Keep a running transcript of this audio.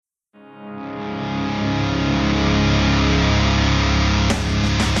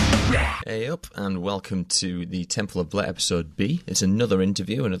and welcome to the Temple of Blade episode B. It's another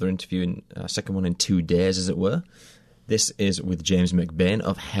interview in second one in 2 days, as it were. This is with James McBain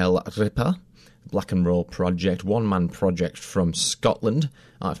of Hell Ripper, Black and Roll project, one-man project from Scotland.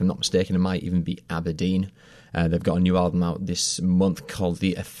 If I'm not mistaken, it might even be Aberdeen. They've got a new album out this month called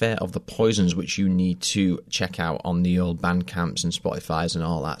The Affair of the Poisons, which you need to check out on the old Bandcamps and Spotifys and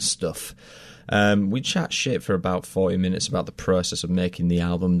all that stuff. We chat shit for about 40 minutes about the process of making the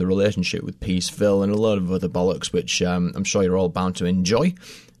album, the relationship with Peaceville, and a load of other bollocks, which I'm sure you're all bound to enjoy.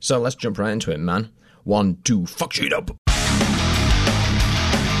 So let's jump right into it, man. 1, 2, fuck shit up!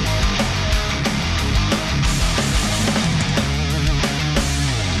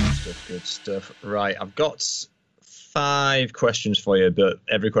 Good stuff. Right, I've got 5 questions for you, but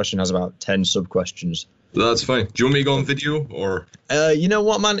every question has about 10 sub-questions. That's fine. Do you want me to go on video, or...? You know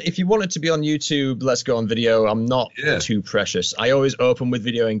what, man? If you want it to be on YouTube, let's go on video. I'm not too precious. I always open with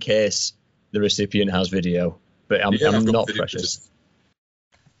video in case the recipient has video, but I'm not precious.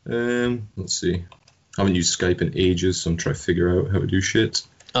 Let's see. I haven't used Skype in ages, so I'm trying to figure out how to do shit.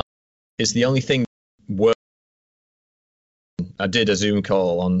 It's the only thing I did a Zoom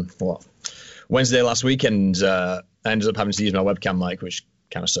call on, Wednesday last week, and I ended up having to use my webcam mic, which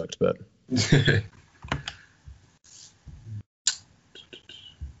kind of sucked, but...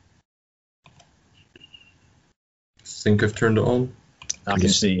 I think I've turned it on. I can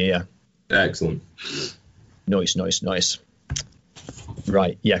see, yeah. Excellent. Nice.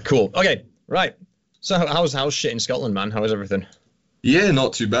 Right, yeah, cool. Okay, right. So how's shit in Scotland, man? How is everything? Yeah,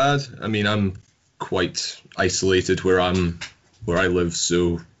 not too bad. I mean, I'm quite isolated where I live,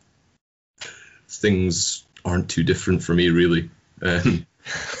 so things aren't too different for me, really.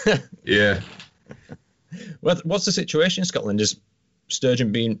 Yeah. What's the situation in Scotland? Is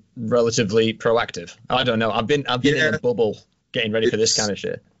Sturgeon being relatively proactive? I don't know. I've been in a bubble getting ready for this kind of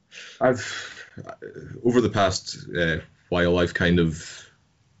shit. Over the past while, I've kind of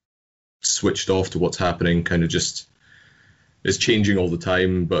switched off to what's happening. Kind of just it's changing all the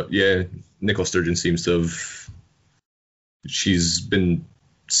time. But yeah, Nicola Sturgeon seems to have. She's been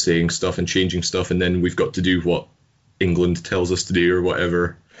saying stuff and changing stuff, and then we've got to do what England tells us to do or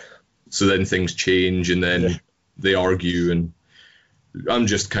whatever. So then things change, and then they argue, and I'm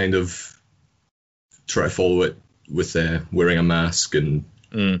just kind of try to follow it with wearing a mask and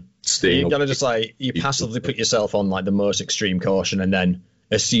staying. You gotta just you passively put yourself on the most extreme caution, and then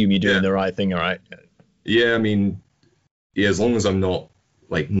assume you're doing the right thing. All right. Yeah, I mean, as long as I'm not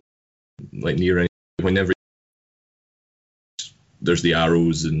near any. Whenever there's the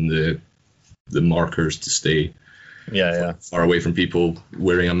arrows and the markers to stay. Far away from people,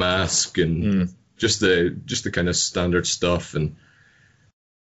 wearing a mask, and just the kind of standard stuff, and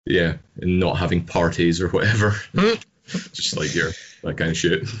and not having parties or whatever. Just that kind of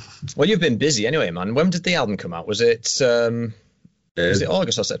shit. Well, you've been busy anyway, man. When did the album come out? Was it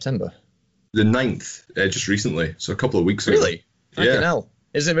August or September? The 9th, just recently, so a couple of weeks ago. Really? Fucking hell.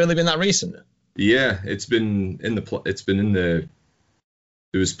 Has it really been that recent? Yeah, it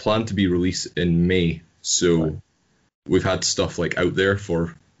was planned to be released in May, so we've had stuff out there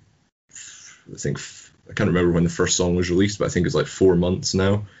for, I can't remember when the first song was released, but I think it's 4 months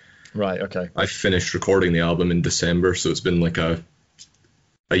now. Right, okay. I finished recording the album in December, so it's been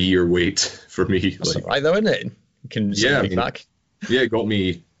a year wait for me. That's all right though, isn't it? You can send me back. Yeah, it got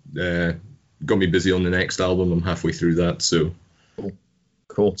me busy on the next album. I'm halfway through that, so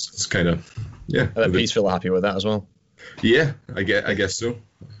cool. It's kind of I bet Peaceville are happy with that as well. Yeah, I guess so.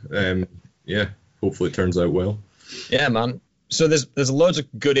 Hopefully it turns out well. Yeah, man. So there's loads of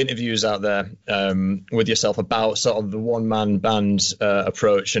good interviews out there with yourself about sort of the one-man band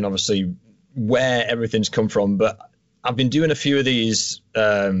approach, and obviously where everything's come from. But I've been doing a few of these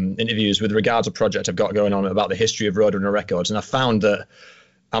interviews with regards to a project I've got going on about the history of Roadrunner Records, and I found that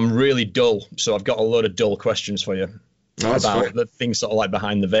I'm really dull. So I've got a load of dull questions for you about the things sort of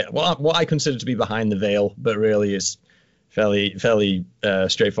behind the veil. What I consider to be behind the veil, but really is fairly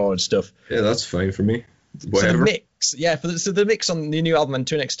straightforward stuff. Yeah, that's fine for me. Whatever. So the mix, so the mix on the new album, and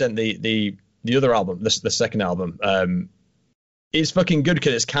to an extent the other album, the second album, is fucking good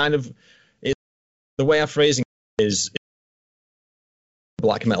because the way I'm phrasing it is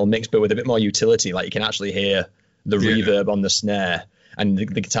black metal mix, but with a bit more utility. You can actually hear the reverb on the snare, and the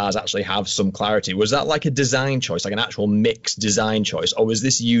guitars actually have some clarity. Was that a design choice, an actual mix design choice, or was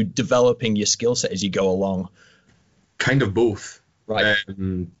this you developing your skill set as you go along? Kind of both. Right.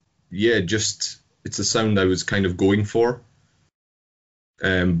 It's a sound I was kind of going for.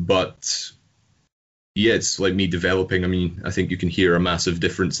 But it's me developing. I mean, I think you can hear a massive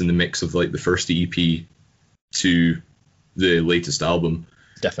difference in the mix of the first EP to the latest album.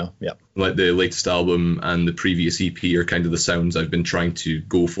 definitely. Yeah. Like the latest album and the previous EP are kind of the sounds I've been trying to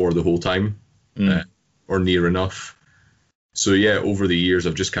go for the whole time, or near enough. So yeah, over the years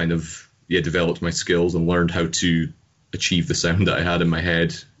I've just kind of developed my skills and learned how to achieve the sound that I had in my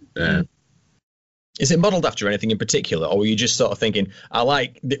head. Is it modelled after anything in particular, or were you just sort of thinking, were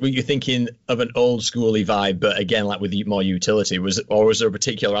you thinking of an old schooly vibe, but again, like with more utility? Was there a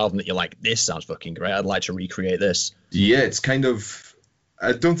particular album that you're like, this sounds fucking great, I'd like to recreate this? Yeah, it's kind of,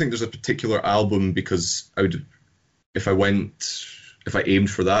 I don't think there's a particular album, because if I aimed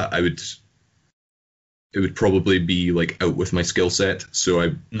for that, it would probably be like out with my skill set. So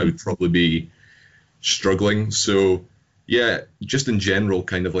I would probably be struggling. So yeah, just in general,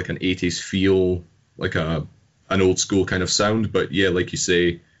 kind of like an 80s feel, like an old school kind of sound. But yeah, like you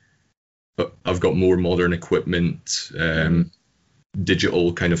say, I've got more modern equipment.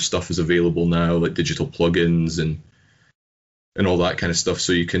 Digital kind of stuff is available now, like digital plugins and all that kind of stuff.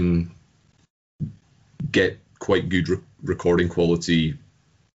 So you can get quite good recording quality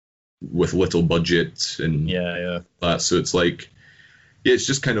with little budget and that. So it's like, it's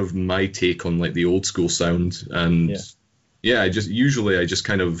just kind of my take on like the old school sound. And I just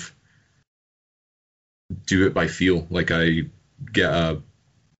kind of do it by feel. Like I get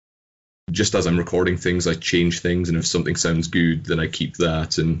just as I'm recording things, I change things, and if something sounds good, then I keep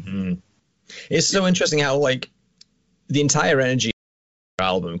that. And it's so interesting how like the entire energy of the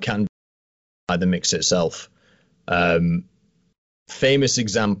album can be by the mix itself. Famous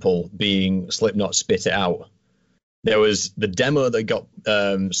example being Slipknot Spit It Out. There was the demo that got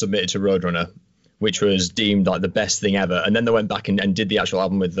submitted to Roadrunner, which was deemed like the best thing ever, and then they went back and did the actual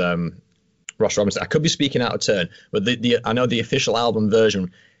album with Ross Robinson. I could be speaking out of turn, but I know the official album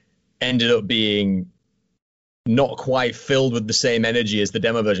version ended up being not quite filled with the same energy as the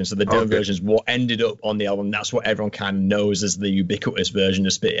demo version. So the demo version is what ended up on the album. That's what everyone kind of knows as the ubiquitous version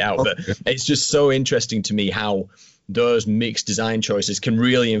of Spit It Out. But it's just so interesting to me how those mixed design choices can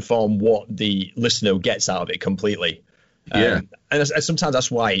really inform what the listener gets out of it completely. And sometimes that's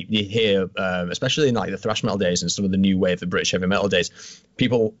why you hear, especially in like the thrash metal days and some of the new wave of British heavy metal days,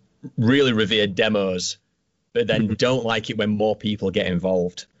 people really revere demos, but then don't like it when more people get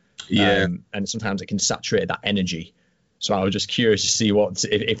involved. And sometimes it can saturate that energy. So I was just curious to see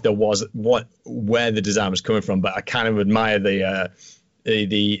if there was where the design was coming from. But I kind of admire the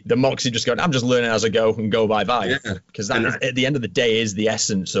Moxie just going, I'm just learning as I go and go by vibe, because that at the end of the day is the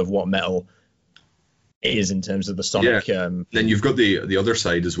essence of what metal is in terms of the sonic. Then you've got the other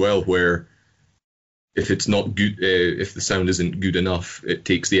side as well, where if it's not good, if the sound isn't good enough, it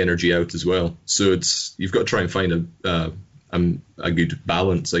takes the energy out as well. So you've got to try and find a good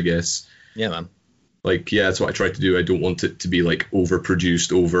balance, I guess. Yeah, man. Like, that's what I try to do. I don't want it to be like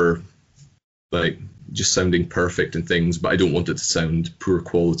overproduced, like just sounding perfect and things, but I don't want it to sound poor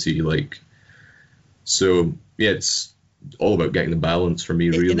quality. Like, so it's all about getting the balance for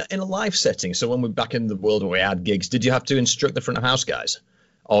me, really. In a live setting. So when we're back in the world where we had gigs, did you have to instruct the front of house guys,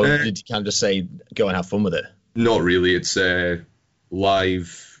 or did you kind of just say go and have fun with it? Not really. It's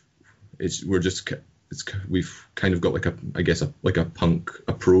live. We've kind of got like a punk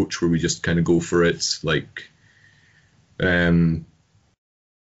approach where we just kind of go for it. Like, I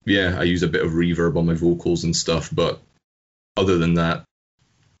use a bit of reverb on my vocals and stuff, but other than that,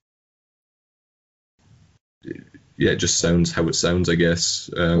 it just sounds how it sounds, I guess.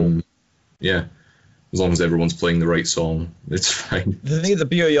 Cool. As long as everyone's playing the right song, it's fine. The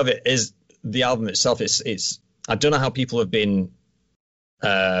beauty of it is the album itself. It's I don't know how people have been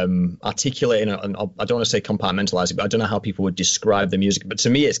articulating, and I don't want to say compartmentalizing, but I don't know how people would describe the music. But to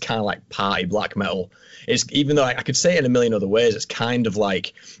me, it's kind of like party black metal. It's, even though I could say it in a million other ways, it's kind of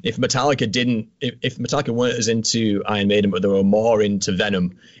like if Metallica weren't as into Iron Maiden, but they were more into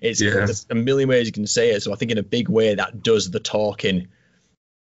Venom. There's a million ways you can say it. So I think in a big way that does the talking.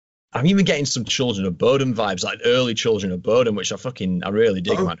 I'm even getting some Children of Bodom vibes, like early Children of Bodom, which I really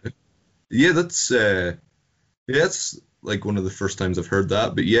dig, man. Yeah, that's like one of the first times I've heard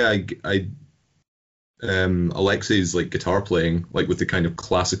that. But Alexei's like guitar playing, like with the kind of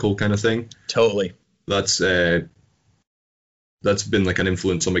classical kind of thing. Totally. That's been like an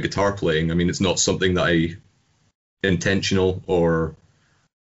influence on my guitar playing. I mean, it's not something that intentional, or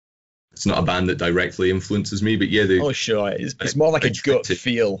it's not a band that directly influences me, but sure. It's more like a gut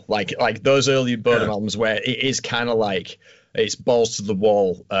feel, like those early Bodom albums where it is kind of like it's balls to the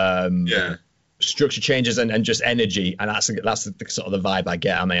wall. Structure changes and just energy, and that's the sort of the vibe I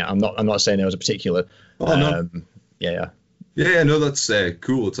get. I mean, I'm not saying there was a particular. No, that's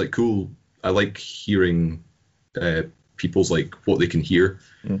cool. It's like cool. I like hearing people's like what they can hear,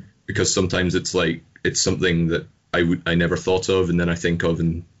 because sometimes it's like it's something that I never thought of, and then I think of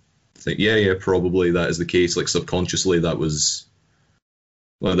and think, yeah, probably that is the case. Like subconsciously, that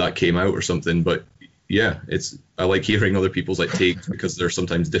came out or something. But yeah, I like hearing other people's like takes because they're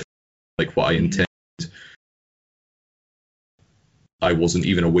sometimes different. Like what I intend, I wasn't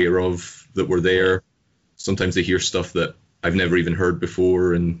even aware of that were there. Sometimes they hear stuff that I've never even heard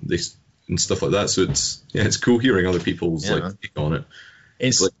before, and stuff like that. So it's cool hearing other people's like take on it.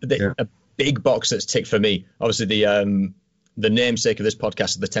 It's a big box that's ticked for me. Obviously, the namesake of this podcast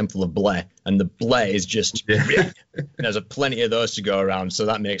is the Temple of Blair, and the Blair is just there's plenty of those to go around, so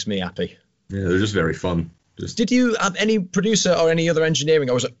that makes me happy. Yeah, they're just very fun. Did you have any producer or any other engineering,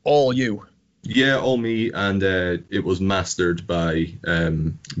 or was it all you? Yeah, all me, and it was mastered by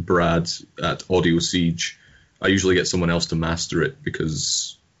Brad at Audio Siege. I usually get someone else to master it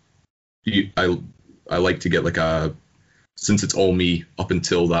because I like to get since it's all me up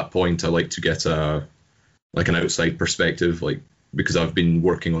until that point, I like to get an outside perspective, like because I've been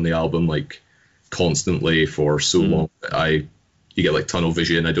working on the album like constantly for so long that you get like tunnel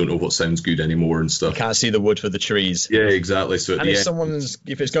vision. I don't know what sounds good anymore and stuff. You can't see the wood for the trees. Yeah, exactly. So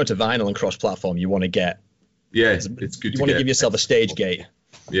if it's going to vinyl and cross-platform, you want to get it's good. You want to give yourself a stage gate.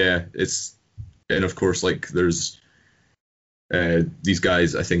 Yeah, and of course like there's these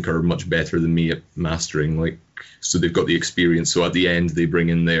guys I think are much better than me at mastering, like so they've got the experience. So at the end they bring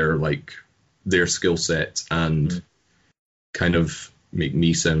in their skill set and kind of make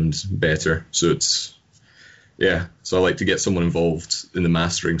me sound better. So so I like to get someone involved in the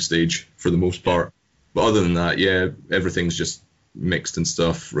mastering stage for the most part. But other than that, everything's just mixed and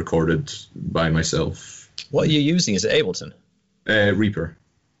stuff, recorded by myself. What are you using? Is it Ableton? Reaper.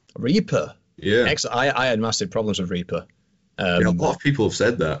 Reaper? Yeah. Excellent. I had massive problems with Reaper. A lot of people have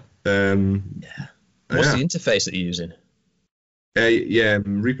said that. What's the interface that you're using?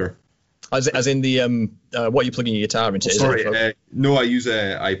 Reaper. As in the what you plugging your guitar into? No,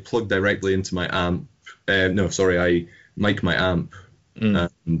 I plug directly into my amp. I mic my amp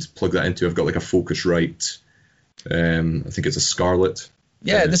and plug that into. I've got like a Focusrite. I think it's a Scarlett.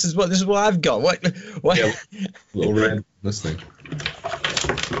 Yeah, this is what I've got. What? Yeah, little red. This thing.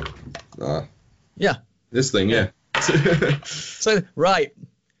 Yeah. This thing. Yeah. So right.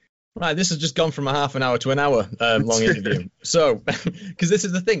 This has just gone from a half an hour to an hour long interview. So, because this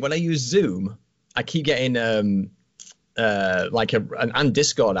is the thing, when I use Zoom, I keep getting and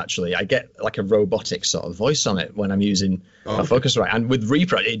Discord actually, I get like a robotic sort of voice on it when I'm using my Focusrite. And with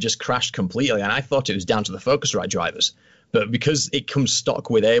Reaper, it just crashed completely, and I thought it was down to the Focusrite drivers, but because it comes stock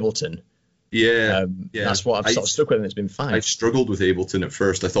with Ableton, that's what I've sort of stuck with, and it's been fine. I struggled with Ableton at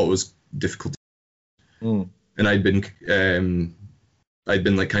first. I thought it was difficult, and I'd been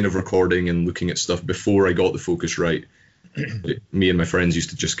like kind of recording and looking at stuff before I got the Focusrite. Me and my friends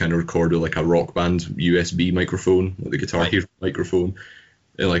used to just kind of record with like a Rock Band USB microphone, like the Guitar Hero microphone.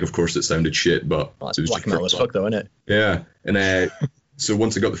 And like, of course, it sounded shit, but it was black metal as fuck, though, isn't it? Yeah, and so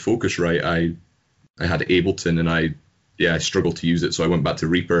once I got the Focusrite, I had Ableton, and I struggled to use it, so I went back to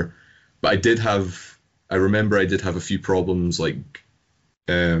Reaper. But I remember I did have a few problems, like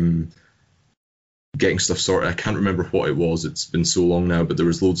getting stuff sorted. I can't remember what it was. It's been so long now, but there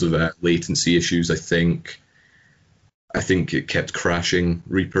was loads of latency issues. I think it kept crashing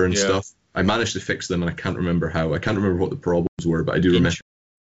Reaper and stuff. I managed to fix them, and I can't remember how. I can't remember what the problems were, but I do remember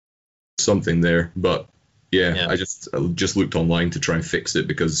something there. But I just looked online to try and fix it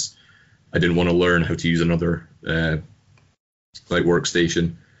because I didn't want to learn how to use another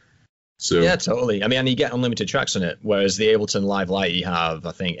workstation. So yeah, totally. I mean, and you get unlimited tracks on it, whereas the Ableton Live Lite, you have,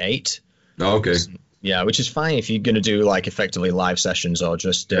 I think, 8. Oh, okay. Yeah, which is fine if you're going to do like effectively live sessions or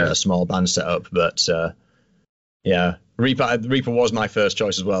just a small band setup. But Reaper was my first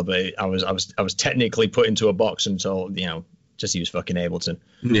choice as well. But I was technically put into a box and told, just use fucking Ableton.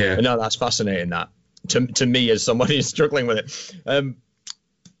 Yeah. But no, that's fascinating. That to me as somebody who's struggling with it.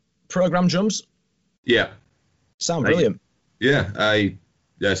 Program drums. Yeah. Sound brilliant. I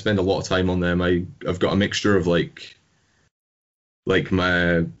spend a lot of time on them. I've got a mixture of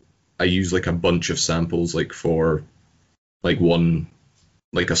I use like a bunch of samples, like for like one,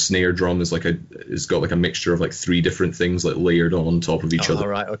 like a snare drum is it's got like a mixture of like 3 different things like layered on top of each other. All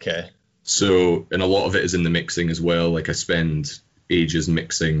right, okay. So, and a lot of it is in the mixing as well. Like I spend ages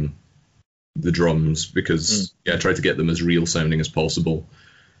mixing the drums because I try to get them as real sounding as possible.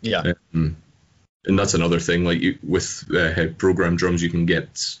 Yeah. And that's another thing. Like with program drums, you can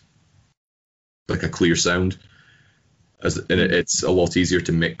get like a clear sound. And it's a lot easier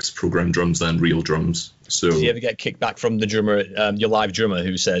to mix program drums than real drums. So, do you ever get kickback from the drummer, your live drummer,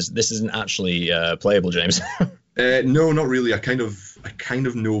 who says this isn't actually playable, James? No, not really. I kind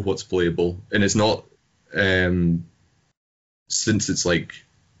of know what's playable, and it's not since it's like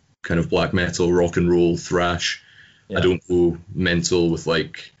kind of black metal, rock and roll, thrash, Yeah. I don't go mental with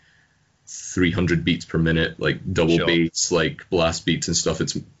like 300 beats per minute, like double Sure. bass, like blast beats and stuff.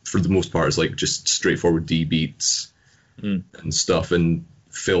 It's for the most part, it's like just straightforward D beats and stuff, and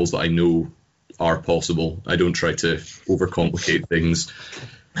fills that I know are possible. I don't try to overcomplicate things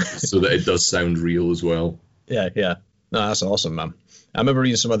so that it does sound real as well. Yeah, yeah. No, that's awesome, man. I remember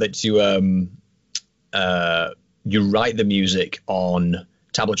reading somewhere that you write the music on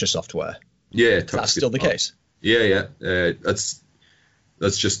tablature software. Yeah, That's still the case. Yeah. That's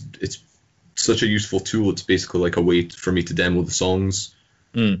just, it's such a useful tool. It's basically like a way for me to demo the songs.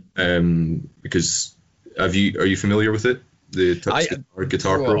 Because are you familiar with it? The Tux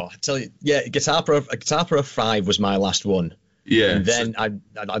Guitar Pro. I tell you, yeah, Guitar Pro 5 was my last one. Yeah. And then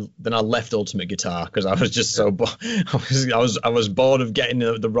I left Ultimate Guitar because I was just so I was bored of getting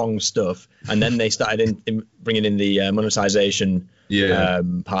the wrong stuff. And then they started bringing in the monetization part,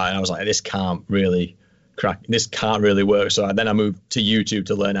 and I was like, this can't really work. So then I moved to YouTube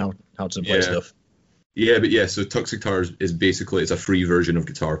to learn how to play stuff. Yeah, but yeah, so Tux Guitar is basically, it's a free version of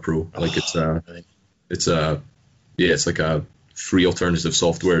Guitar Pro. Like it's like a free alternative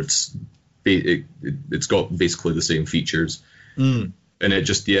software. It's got basically the same features. And it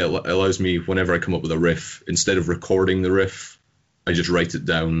just allows me, whenever I come up with a riff, instead of recording the riff, I just write it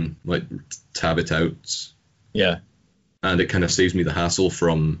down, like tab it out. Yeah. And it kind of saves me the hassle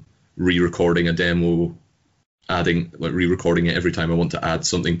from re-recording a demo, re-recording it every time I want to add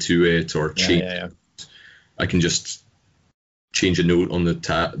something to it or change. Yeah. I can just change a note on the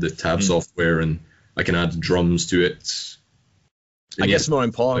tab software, and I can add drums to it. And I guess more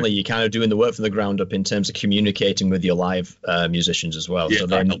importantly, you're kind of doing the work from the ground up in terms of communicating with your live musicians as well. Yeah, so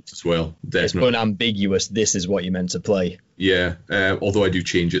that helps as well. Definitely. It's unambiguous. This is what you meant to play. Yeah, although I do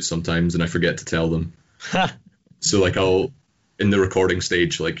change it sometimes and I forget to tell them. So like in the recording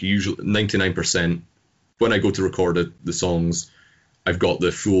stage, like usually 99%, when I go to record the songs, I've got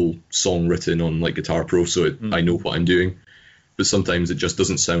the full song written on like Guitar Pro, so I know what I'm doing. But sometimes it just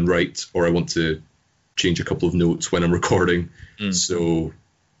doesn't sound right, or I want to change a couple of notes when I'm recording. So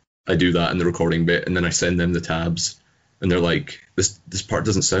I do that in the recording bit, and then I send them the tabs, and they're like, this part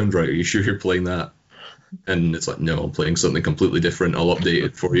doesn't sound right. Are you sure you're playing that? And it's like, no, I'm playing something completely different. I'll update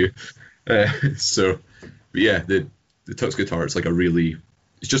it for you. So but yeah, the Tux Guitar, it's like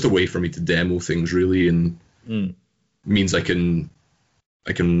it's just a way for me to demo things really, and means I can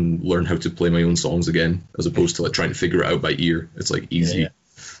learn how to play my own songs again, as opposed to like trying to figure it out by ear. It's like easy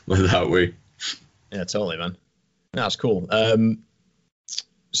that way. Yeah, totally, man. That's cool.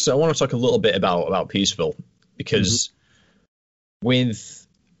 So I want to talk a little bit about Peaceville, because with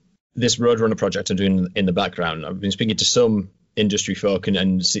this Roadrunner project I'm doing in the background, I've been speaking to some industry folk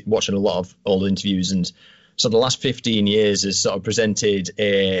and watching a lot of old interviews, and so the last 15 years has sort of presented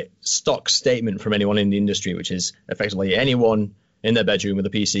a stock statement from anyone in the industry, which is effectively anyone in their bedroom with a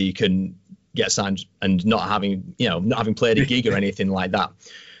PC can get signed, and not having played a gig or anything like that.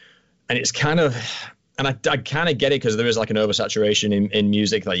 And it's kind of, and I kind of get it, because there is like an oversaturation in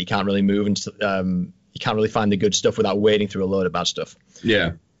music, like you can't really move, and you can't really find the good stuff without wading through a load of bad stuff.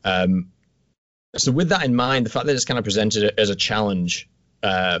 Yeah. So with that in mind, the fact that it's kind of presented as a challenge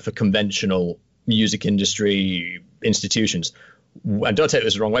for conventional music industry institutions, and don't take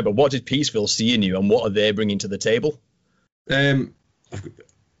this the wrong way, but what did Peaceville see in you, and what are they bringing to the table? I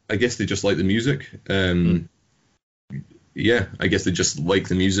guess they just like the music. Yeah, I guess they just like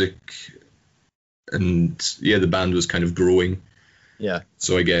the music, and the band was kind of growing. Yeah.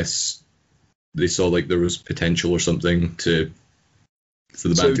 So I guess they saw like there was potential or something for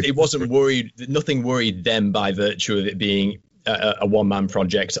the band. So it wasn't worried. Nothing worried them by virtue of it being a one-man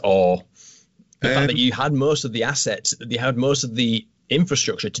project, or the fact that you had most of the assets, that you had most of the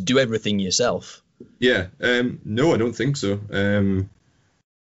infrastructure to do everything yourself. Yeah. No, I don't think so.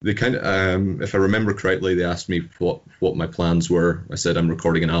 They kind of, if I remember correctly, they asked me what my plans were. I said I'm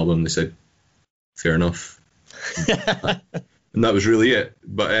recording an album. They said, fair enough. And that was really it.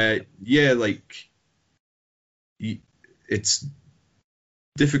 But it's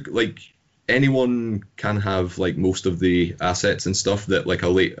difficult. Like anyone can have like most of the assets and stuff that like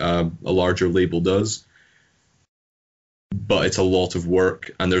a larger label does. But it's a lot of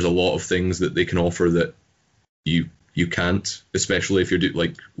work, and there's a lot of things that they can offer that you can't, especially if you're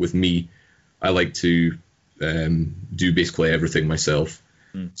like with me. I like to do basically everything myself.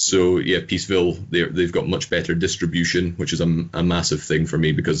 So yeah, Peaceville, they've got much better distribution, which is a massive thing for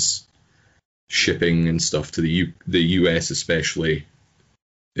me, because shipping and stuff to the US especially,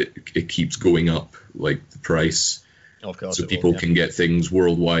 it keeps going up, like the price. Of course, so people can get things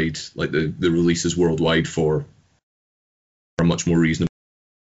worldwide, like the releases worldwide for a much more reasonable.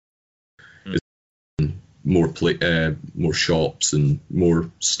 More shops and more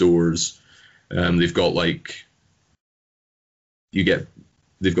stores. They've got like they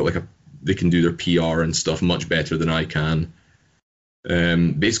can do their PR and stuff much better than I can.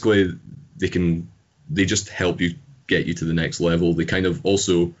 Basically, they just help you get you to the next level. They kind of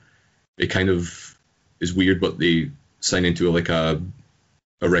also, it kind of is weird, but they sign into a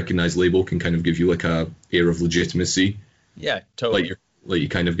recognized label can kind of give you like a air of legitimacy. Yeah, totally. Like you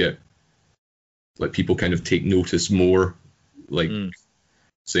kind of get, like people kind of take notice more, like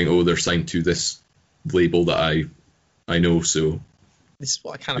saying, oh, they're signed to this label that I know. So this is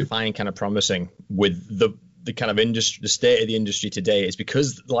what I kind of find kind of promising with the kind of industry, the state of the industry today, is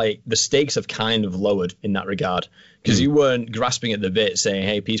because like the stakes have kind of lowered in that regard, because you weren't grasping at the bit saying,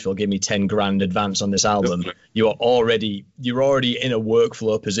 hey, Peaceville, give me 10 grand advance on this album. Yep. You're already in a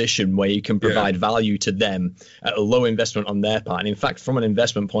workflow position where you can provide value to them at a low investment on their part. And in fact, from an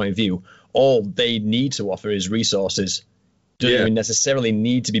investment point of view, all they need to offer is resources. Doesn't even necessarily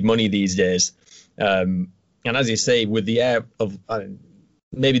need to be money these days. And as you say, with the air of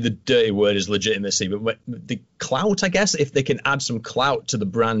maybe the dirty word is legitimacy, but the clout, I guess, if they can add some clout to the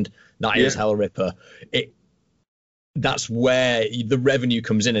brand that is Hellripper, that's where the revenue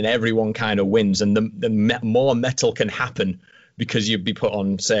comes in and everyone kind of wins, and the more metal can happen because you'd be put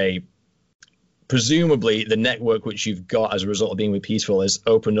on, say, presumably the network which you've got as a result of being with Peaceville has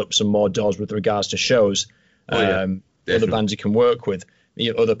opened up some more doors with regards to shows, other bands you can work with,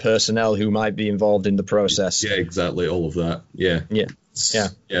 other personnel who might be involved in the process. Yeah, exactly, all of that. Yeah.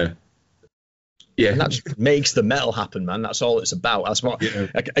 And that just makes the metal happen, man. That's all it's about. That's what.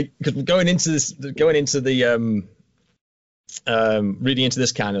 Because going into the reading into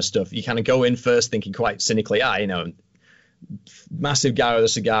this kind of stuff, you kind of go in first thinking quite cynically, massive guy with a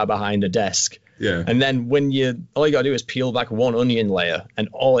cigar behind a desk. Yeah. And then all you gotta do is peel back one onion layer, and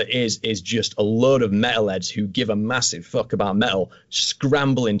all it is just a load of metalheads who give a massive fuck about metal,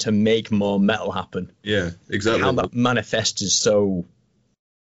 scrambling to make more metal happen. Yeah, exactly. How that manifests is so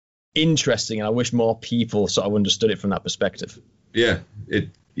interesting, and I wish more people sort of understood it from that perspective. Yeah,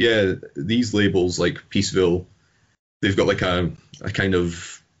 these labels like Peaceville, they've got like a kind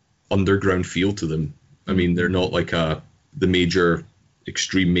of underground feel to them. I mean, they're not like the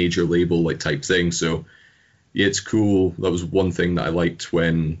extreme major label like type thing. So yeah, it's cool. That was one thing that I liked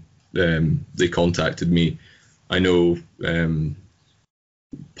when they contacted me. I know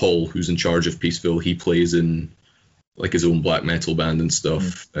Paul, who's in charge of Peaceville, he plays in like his own black metal band and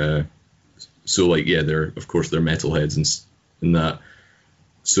stuff. So like, they're metalheads and that.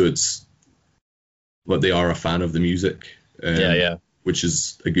 So it's, but they are a fan of the music. Which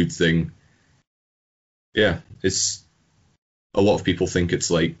is a good thing. Yeah, it's, a lot of people think it's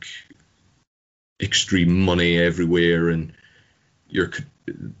like extreme money everywhere and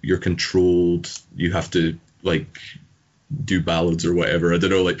you're controlled. You have to like do ballads or whatever. I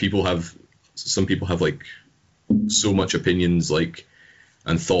don't know, like some people have like so much opinions like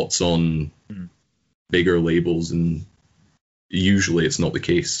and thoughts on bigger labels, and usually it's not the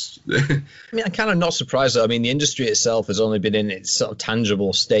case. I mean, I'm kind of not surprised though. I mean, the industry itself has only been in its sort of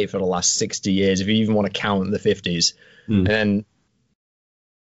tangible state for the last 60 years, if you even want to count the 50s. And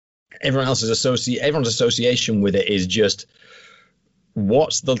everyone's association with it is just,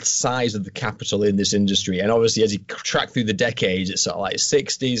 what's the size of the capital in this industry? And obviously, as you track through the decades, it's sort of like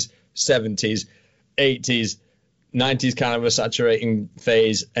 60s, 70s, 80s, 90s, kind of a saturating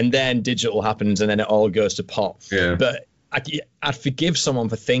phase, and then digital happens, and then it all goes to pop. Yeah. But I'd forgive someone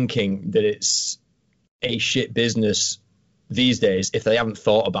for thinking that it's a shit business these days if they haven't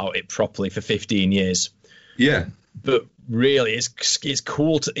thought about it properly for 15 years. Yeah. But really, it's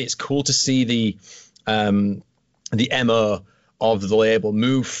cool to see the MO of the label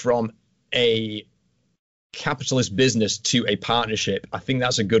move from a capitalist business to a partnership. I think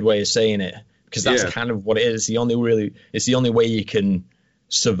that's a good way of saying it, because that's kind of what it is. It's the only way you can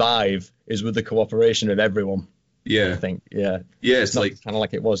survive is with the cooperation of everyone. Yeah, I think. Yeah, it's like kind of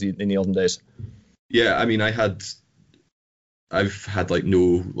like it was in the olden days. Yeah, I mean, I've had like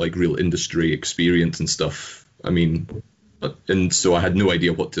no like real industry experience and stuff. I mean, and so I had no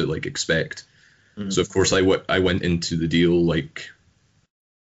idea what to like expect. So of course I went into the deal like,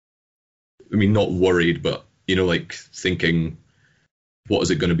 I mean, not worried, but like thinking, what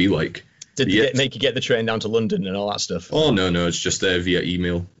is it going to be like? Did they make you get the train down to London and all that stuff? Oh no, it's just via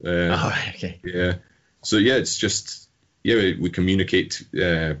email. Okay. Yeah. So yeah, it's just we communicate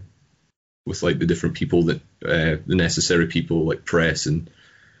with like the different people that the necessary people like press and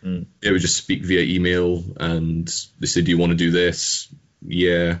It would just speak via email, and they said, "Do you want to do this?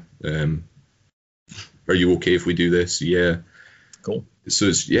 Yeah. Are you okay if we do this? Yeah." Cool. So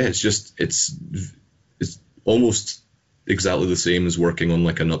it's almost exactly the same as working on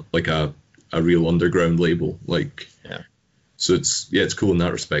like a real underground label. Like, Yeah. so it's cool in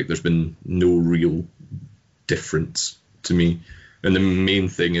that respect. There's been no real difference to me, and the main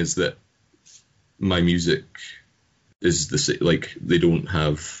thing is that my music is the same. Like, they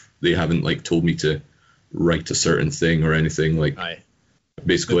haven't like told me to write a certain thing or anything. Like, Aye.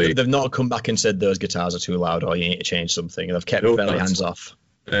 basically, They've not come back and said those guitars are too loud or you need to change something. They've kept No, it fairly that's- hands off.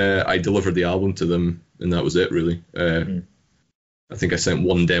 I delivered the album to them, and that was it, really. I think I sent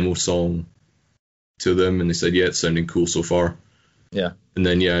one demo song to them, and they said, "Yeah, it's sounding cool so far." Yeah. And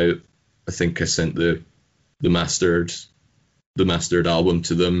then, I think I sent the mastered album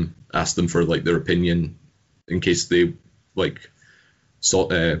to them, asked them for like their opinion in case they like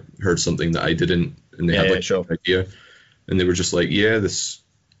heard something that I didn't, and they had like sure. an idea, and they were just like, "Yeah, this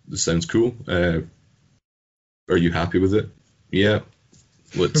sounds cool. Are you happy with it? Yeah,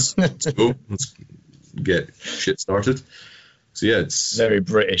 let's go. Let's get shit started." So yeah, it's Very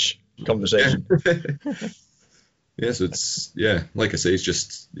British conversation. yeah, so it's like I say,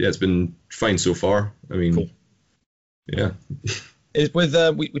 it's been fine so far. I mean, Cool. Yeah. With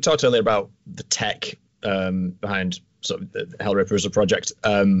we talked earlier about the tech behind sort of the Hellripper as a project.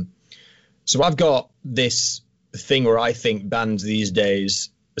 So I've got this thing where I think bands these days,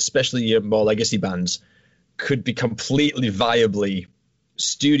 especially your more legacy bands, could be completely viably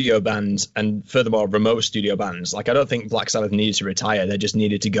studio bands, and furthermore remote studio bands. Like, I don't think Black Sabbath needed to retire. They just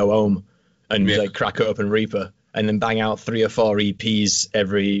needed to go home and like crack it open Reaper and then bang out 3 or 4 EPs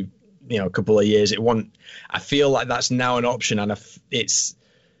every couple of years. I feel like that's now an option, and it's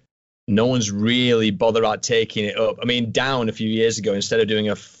no one's really bothered about taking it up. I mean, Down a few years ago, instead of doing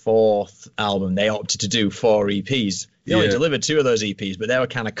a 4th album, they opted to do 4 EPs. They only delivered 2 of those EPs, but they were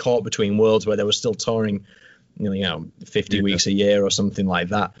kind of caught between worlds where they were still touring 50 weeks a year or something like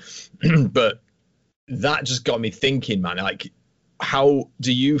that. But that just got me thinking, man, like, how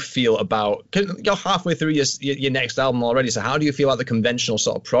do you feel about, you're halfway through your next album already, so how do you feel about the conventional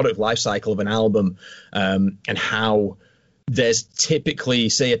sort of product life cycle of an album, and how there's typically,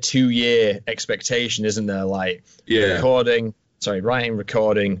 say, a 2-year expectation, isn't there? Like, writing,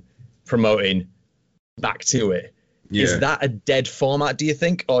 recording, promoting, back to it. Is that a dead format, do you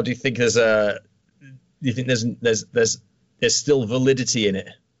think? Or do you think there's still validity in it?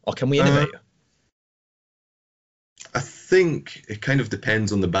 Or can we innovate? I think it kind of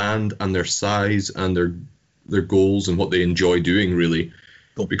depends on the band and their size and their goals and what they enjoy doing, really.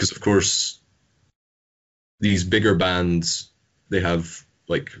 Cool. Because, of course, these bigger bands, they have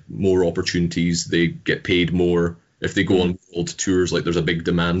like more opportunities. They get paid more if they go on world tours. Like, there's a big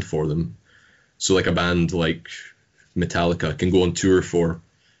demand for them. So like a band like Metallica can go on tour for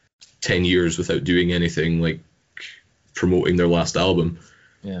 10 years without doing anything, like promoting their last album.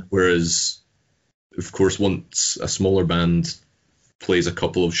 Yeah. Whereas, of course, once a smaller band plays a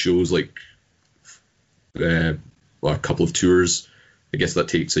couple of shows, like a couple of tours, I guess that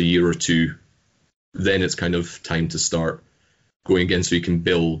takes a year or two. Then it's kind of time to start going again, so you can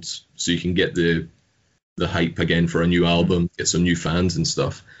build, so you can get the hype again for a new album, get some new fans and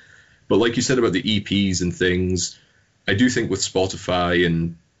stuff. But like you said about the EPs and things, I do think with Spotify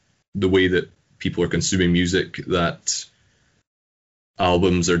and the way that people are consuming music, that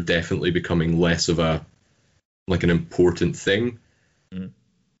albums are definitely becoming less of an important thing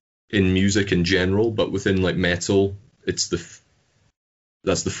in music in general. But within like metal, that's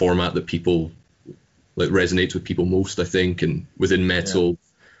the format that people like resonates with people most, I think. And within metal,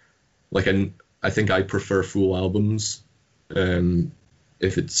 I think I prefer full albums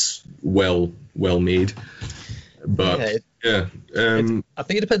if it's well made. But I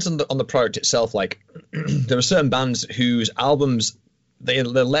think it depends on the product itself. Like, there are certain bands whose albums, they're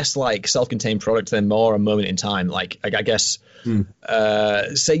less like self-contained products, they're more a moment in time. Like I guess,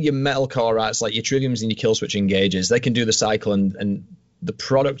 say your metalcore acts like your Triviums and your Killswitch Engages, they can do the cycle, and the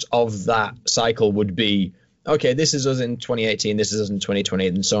product of that cycle would be, okay, this is us in 2018, this is us in 2020,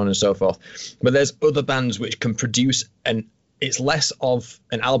 and so on and so forth. But there's other bands which can produce, and it's less of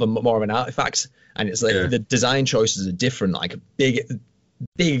an album, but more of an artifact. And it's like the design choices are different. Like, big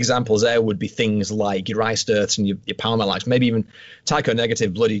examples there would be things like your Iced Earths and your Power Metal acts, maybe even Tycho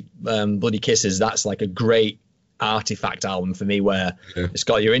Negative, Bloody Kisses. That's like a great artifact album for me, where it's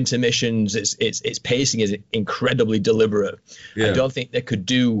got your intermissions, its pacing is incredibly deliberate. I don't think they could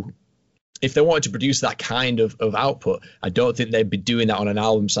do if they wanted to produce that kind of output, I don't think they'd be doing that on an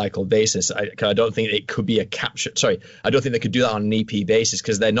album cycle basis. I don't think it could be a capture. Sorry, I don't think they could do that on an EP basis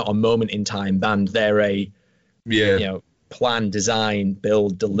because they're not a moment in time band. They're a plan, design,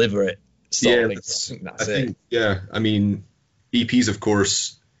 build, deliver it. That's it. Yeah, I mean, EPs, of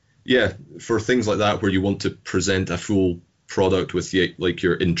course. Yeah, for things like that where you want to present a full product with like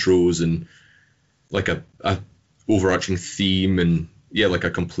your intros and like a overarching theme and like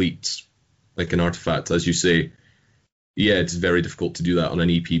a complete, like an artifact, as you say. Yeah, it's very difficult to do that on an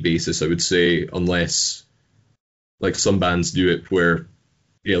EP basis, I would say, unless like some bands do it where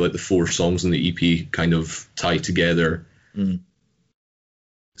like the 4 songs in the EP kind of tie together.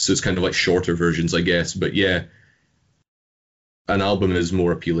 So it's kind of like shorter versions, I guess. But yeah, an album is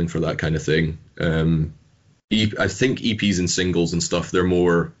more appealing for that kind of thing. I think EPs and singles and stuff, they're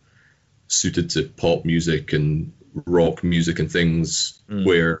more suited to pop music and rock music and things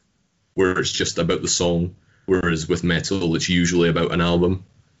where it's just about the song, whereas with metal it's usually about an album.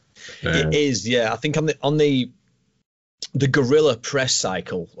 It is, yeah. I think on the guerrilla press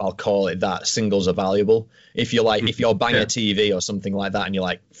cycle, I'll call it that, singles are valuable. If you're buying a TV or something like that and you're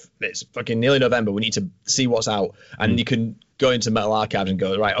like, it's fucking nearly November, we need to see what's out, and you can go into Metal Archives and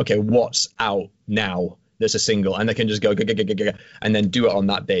go, right, okay, what's out now that's a single, and they can just go and then do it on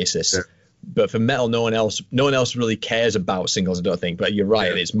that basis. But for metal, no one else really cares about singles, I don't think. But you're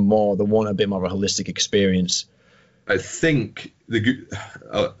right, it's more, they want a bit more of a holistic experience. I think a good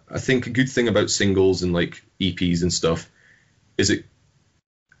thing about singles and like EPs and stuff is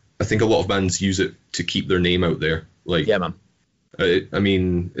I think a lot of bands use it to keep their name out there. Like, yeah, man. I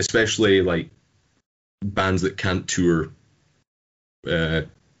mean, especially like bands that can't tour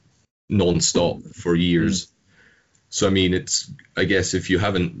non-stop for years. So, I mean, I guess if you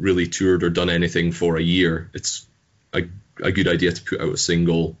haven't really toured or done anything for a year, it's a good idea to put out a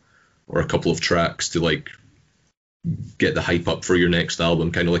single or a couple of tracks to like get the hype up for your next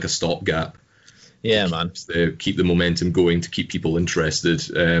album, kind of like a stopgap. Yeah, man. To keep the momentum going, to keep people interested.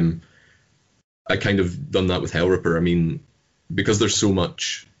 I kind of done that with Hellripper. I mean, because there's so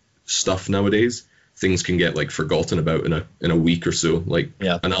much stuff nowadays, things can get like forgotten about in a week or so. Like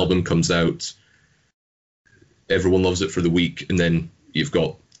an album comes out, everyone loves it for the week, and then you've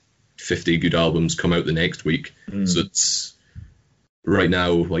got 50 good albums come out the next week. So it's right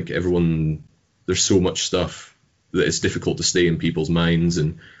now, like there's so much stuff that it's difficult to stay in people's minds.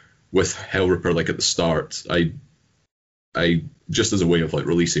 And with Hellripper, like at the start, I just as a way of like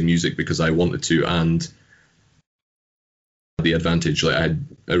releasing music because I wanted to, and the advantage, like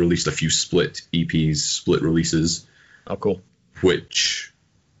I released a few split EPs, split releases. Oh, cool. Which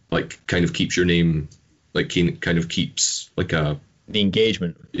like kind of keeps your name, like kind of keeps like the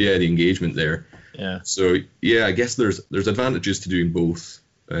engagement. Yeah, the engagement there. Yeah. So yeah, I guess there's advantages to doing both.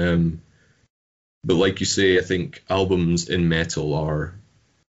 But like you say, I think albums in metal are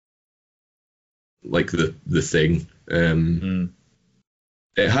like the thing.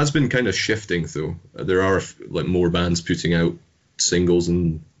 It has been kind of shifting though. There are like more bands putting out singles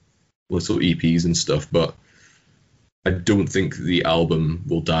and little EPs and stuff, but I don't think the album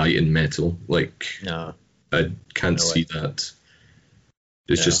will die in metal. Like, no, I can't see that.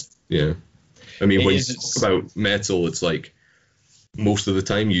 It's just, I mean, when you talk about metal, it's like most of the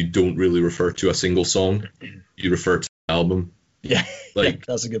time you don't really refer to a single song, you refer to the album. Yeah, like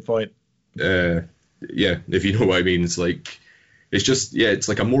that's a good point. Yeah, if you know what I mean, it's like it's just it's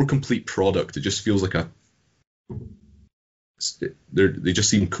like a more complete product. It just feels like they just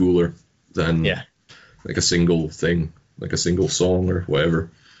seem cooler than like a single thing, like a single song or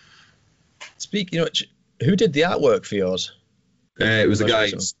whatever. Speaking of which, who did the artwork for yours? It was a guy,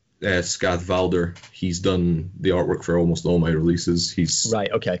 Skath Valder. He's done the artwork for almost all my releases. He's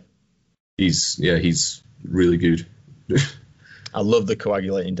right. Okay. He's really good. I love the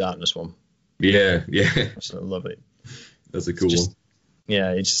Coagulating Darkness one. Yeah. Absolutely love it. That's a cool one.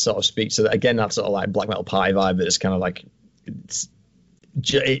 Yeah, it just sort of speaks to that. Again, that sort of like black metal party vibe, but it's kind of like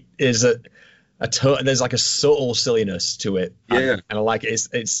it is there's like a subtle silliness to it. Yeah, and I like it.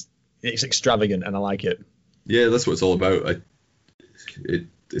 It's extravagant, and I like it. Yeah, that's what it's all about.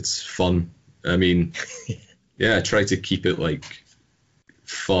 It's fun. I mean, I try to keep it like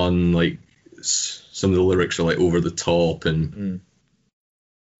fun. Like some of the lyrics are like over the top, and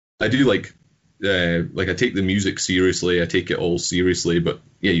I do like I take the music seriously. I take it all seriously, but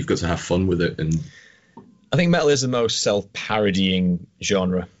you've got to have fun with it. And I think metal is the most self-parodying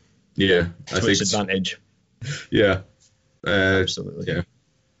genre. Yeah, I think its advantage. Yeah, absolutely.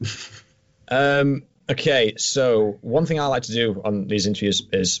 Yeah. Okay, so one thing I like to do on these interviews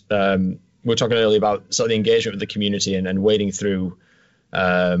is we were talking earlier about sort of the engagement with the community and wading through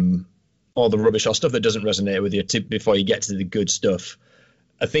all the rubbish or stuff that doesn't resonate with you before you get to the good stuff.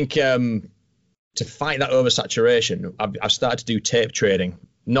 I think to fight that oversaturation, I've started to do tape trading,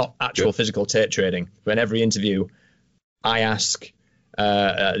 not actual physical tape trading, but in every interview, I ask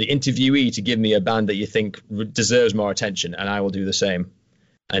the interviewee to give me a band that you think deserves more attention, and I will do the same.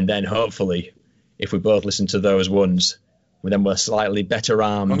 And then hopefully, if we both listen to those ones, then we're slightly better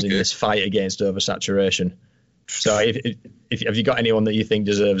armed in this fight against oversaturation. So have you got anyone that you think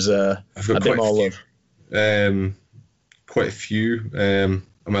deserves a bit more love? Quite a few. Am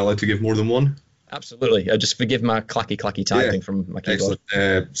I allowed to give more than one? Absolutely. Just forgive my clacky typing from my keyboard.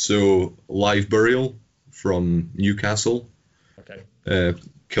 So Live Burial from Newcastle. Okay.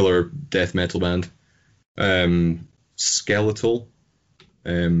 Killer death metal band. Skeletal.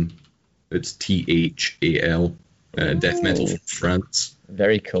 It's THAL. Death metal from France.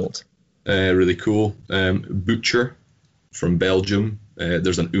 Very cult. Really cool. Butcher from Belgium.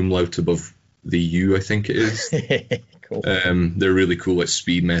 There's an umlaut above the U, I think it is. Cool. They're really cool, like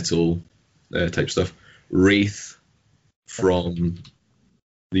speed metal type stuff. Wraith from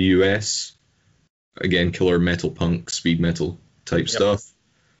the US. Again, killer metal punk, speed metal type stuff.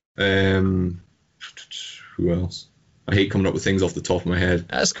 Who else? I hate coming up with things off the top of my head.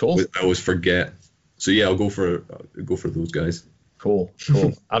 That's cool. I always forget. So yeah, I'll go for those guys. Cool.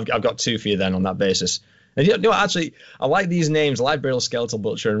 I've got two for you then on that basis. And you know, actually, I like these names: Live Burial, Skeletal,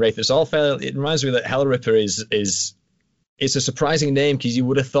 Butcher, and Wraith. It's all fair. It reminds me that Hellripper is it's a surprising name because you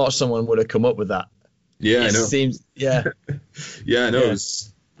would have thought someone would have come up with that. Yeah, I know. Yeah, I know.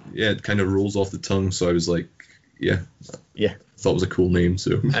 It kind of rolls off the tongue. So I was like, yeah. Thought it was a cool name.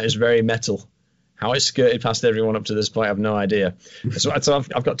 So and it's very metal. How it's skirted past everyone up to this point, I have no idea. So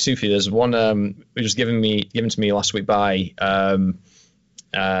I've got two for you. There's one which was given to me last week by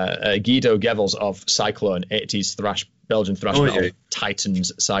Guido Gevels of Cyclone, 80s Belgian thrash metal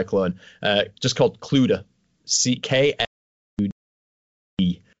Titans Cyclone, just called Cluda, CKLUD.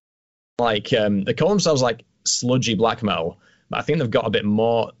 Like they call themselves like sludgy black metal, but I think they've got a bit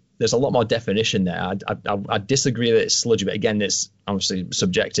more. There's a lot more definition there. I disagree that it's sludgy, but again, it's obviously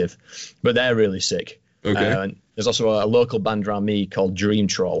subjective. But they're really sick. Okay. There's also a local band around me called Dream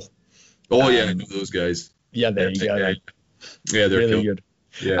Troll. Oh yeah, I know those guys. Yeah, there you go. Yeah, they're really cool. good.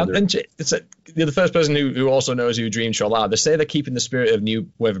 Yeah, and you're the first person who also knows who Dream Troll are. They say they're keeping the spirit of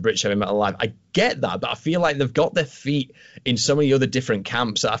new wave of British heavy metal alive. I get that, but I feel like they've got their feet in so many other different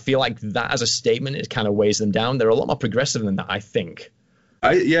camps that I feel like that as a statement, it kind of weighs them down. They're a lot more progressive than that, I think.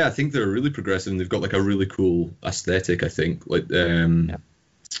 I think they're really progressive and they've got like a really cool aesthetic, I think. Like I don't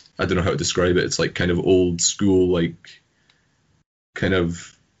know how to describe it. It's like kind of old school, like kind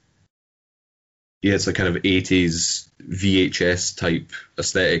of it's like kind of 80s VHS type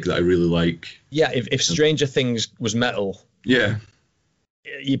aesthetic that I really like. Yeah, if Stranger Things was metal, yeah,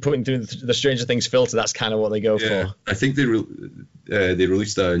 you putting through the Stranger Things filter, that's kind of what they go for. I think they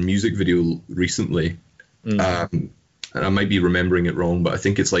released a music video recently. And I might be remembering it wrong, but I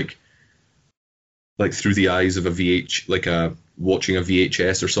think it's like through the eyes of watching a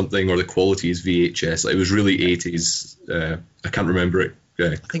VHS or something, or the quality is VHS. Like, it was really 80s. I can't remember it.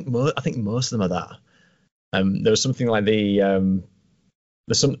 I think most of them are that. There was something like there's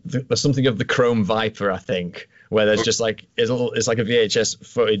something of the Chrome Viper, I think, where there's just like it's like a VHS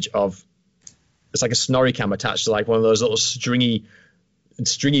footage of it's like a snorri cam attached to like one of those little stringy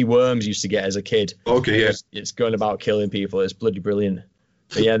worms you used to get as a kid. Okay, yeah. It's going about killing people. It's bloody brilliant.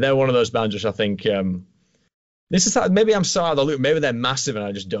 But yeah, they're one of those bands which I think maybe I'm so out of the loop. Maybe they're massive and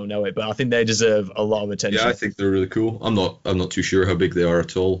I just don't know it, but I think they deserve a lot of attention. Yeah, I think they're really cool. I'm not too sure how big they are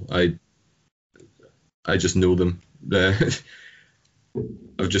at all. I just know them. I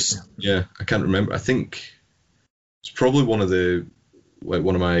can't remember. I think it's probably one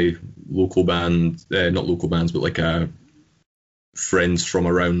of my local bands, not local bands, but like friends from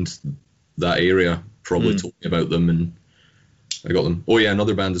around that area probably told me about them and I got them. Oh yeah,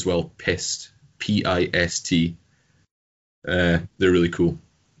 another band as well, Pist, Pist. They're really cool.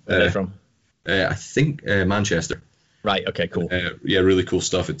 Where are they from? I think Manchester. Right. Okay. Cool. Yeah, really cool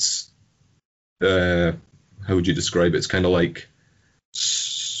stuff. It's how would you describe it? It's kind of like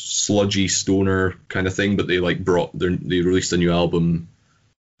sludgy stoner kind of thing, but they released a new album.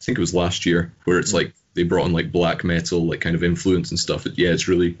 I think it was last year, where it's like they brought in like black metal, like kind of influence and stuff. It's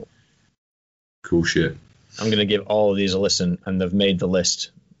really cool shit. I'm gonna give all of these a listen, and they've made the list.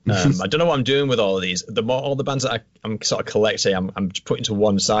 I don't know what I'm doing with all of these. All the bands that I'm sort of collecting, I'm putting to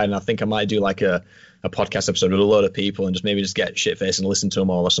one side, and I think I might do like a podcast episode with a load of people and just get shit faced and listen to them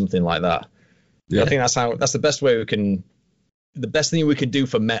all or something like that. Yeah. I think that's the best way we can. The best thing we could do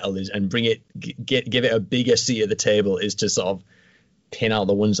for metal is and bring it, give it a bigger seat at the table is to sort of pin out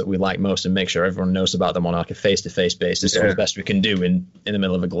the ones that we like most and make sure everyone knows about them on like a face-to-face basis. Yeah. The best we can do in the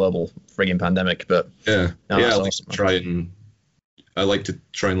middle of a global frigging pandemic. But yeah, no, yeah, awesome, I like to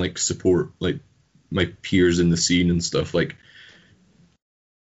try and like support like my peers in the scene and stuff, like,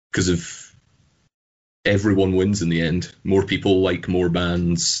 because if everyone wins in the end, more people like more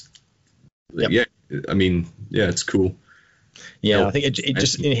bands. Like, yep. Yeah, I mean, yeah, it's cool. Yeah, I think it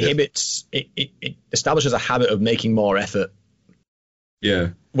just inhibits, it establishes a habit of making more effort. Yeah.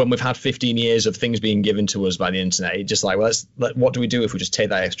 When we've had 15 years of things being given to us by the internet, it's just like, well, what do we do if we just take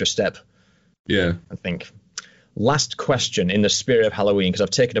that extra step? Yeah. I think. Last question in the spirit of Halloween, because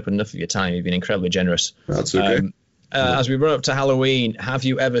I've taken up enough of your time. You've been incredibly generous. That's okay. As we run up to Halloween, have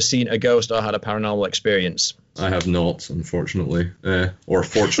you ever seen a ghost or had a paranormal experience? I have not, unfortunately. Or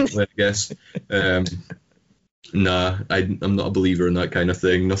fortunately, I guess. Nah, I'm not a believer in that kind of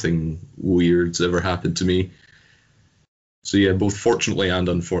thing. Nothing weird's ever happened to me. So yeah, both fortunately and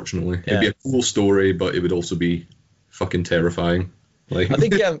unfortunately. Yeah. It'd be a cool story, but it would also be fucking terrifying. Like, I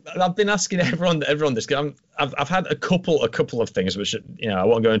think I've been asking everyone this, because I've had a couple of things which, you know, I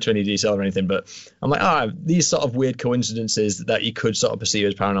won't go into any detail or anything, but I'm like, these sort of weird coincidences that you could sort of perceive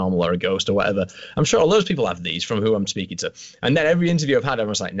as paranormal or a ghost or whatever. I'm sure loads of people have these from who I'm speaking to, and then every interview I've had,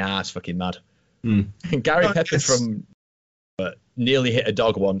 everyone's like, nah, it's fucking mad. Gary Pepper from nearly hit a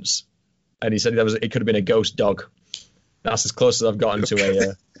dog once, and he said it could have been a ghost dog. That's as close as I've gotten to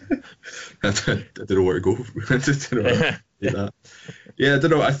a. I don't know where to go. I don't know that. Yeah, I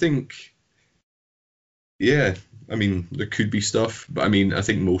don't know. I think, yeah, I mean, there could be stuff, but I mean, I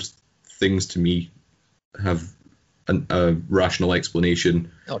think most things to me have a rational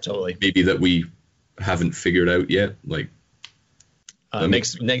explanation. Oh, totally. Maybe that we haven't figured out yet. Like,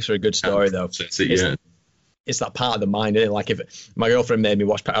 makes for a good story, though. It's that part of the mind, isn't it? Like, if my girlfriend made me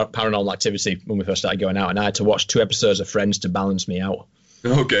watch Paranormal Activity when we first started going out, and I had to watch 2 episodes of Friends to balance me out.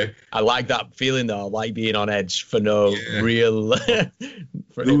 Okay. I like that feeling, though. I like being on edge for no real,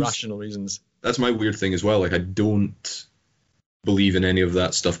 for irrational reasons. That's my weird thing as well. Like, I don't believe in any of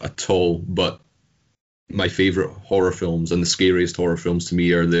that stuff at all, but my favorite horror films and the scariest horror films to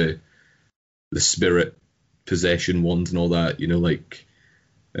me are the spirit possession ones and all that, you know, like,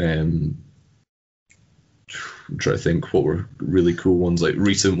 I'm trying to think what were really cool ones, like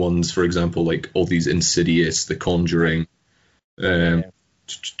recent ones, for example, like all these Insidious, The Conjuring,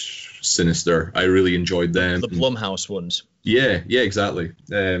 Sinister. I really enjoyed them. The Blumhouse ones. Yeah, exactly.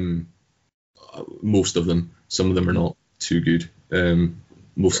 Most of them. Some of them are not too good.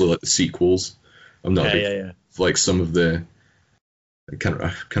 Mostly like the sequels. I'm not a big like some of the. I can't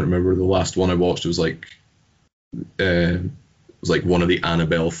remember the last one I watched. It was like one of the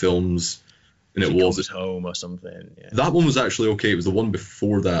Annabelle films, and it was Home or something. Yeah. That one was actually okay. It was the one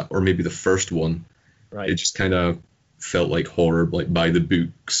before that, or maybe the first one. Right. It just kind of felt like horror, like by the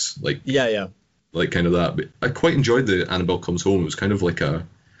books, like like kind of that. But I quite enjoyed the Annabelle Comes Home. It was kind of like an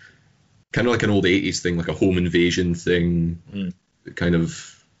old 80s thing, like a home invasion thing, kind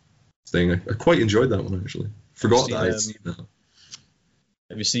of thing. I quite enjoyed that one, actually. Forgot that I'd seen that.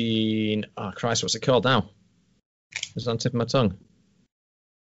 Have you seen? Oh Christ, what's it called now? It's on the tip of my tongue.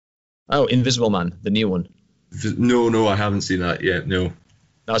 Oh, Invisible Man, the new one. No, I haven't seen that yet. No,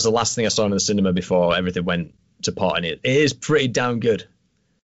 that was the last thing I saw in the cinema before everything went to pot, and it is pretty damn good.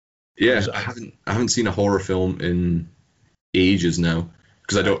 Yeah, I haven't seen a horror film in ages now,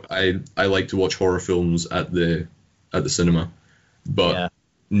 because I like to watch horror films at the cinema, but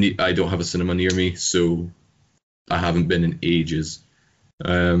I don't have a cinema near me, so I haven't been in ages.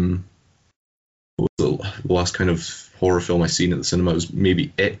 What was the last kind of horror film I seen at the cinema? It was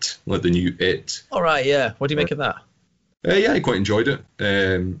maybe It, like the new It. All right, yeah. What do you make of that? Yeah, I quite enjoyed it.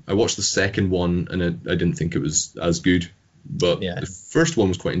 I watched the second one, and I didn't think it was as good, but the first one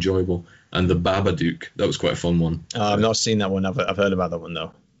was quite enjoyable. And the Babadook, that was quite a fun one. Oh, I've not seen that one. I've heard about that one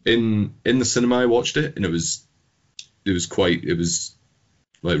though. In the cinema, I watched it, and it was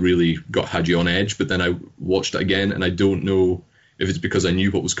like really had you on edge. But then I watched it again, and I don't know if it's because I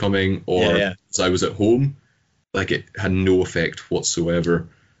knew what was coming or because I was at home. Like, it had no effect whatsoever.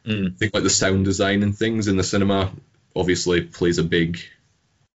 I think like the sound design and things in the cinema obviously plays a big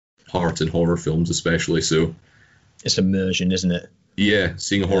part in horror films, especially. So it's immersion, isn't it? Yeah,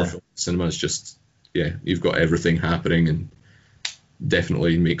 seeing a horror film in cinema is just you've got everything happening, and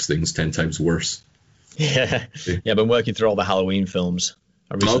definitely makes things 10 times worse. Yeah, I've been working through all the Halloween films.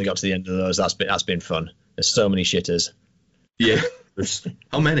 I recently got to the end of those. That's been fun. There's so many shitters. Yeah,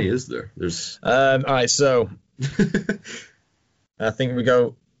 how many is there? There's all right, so I think we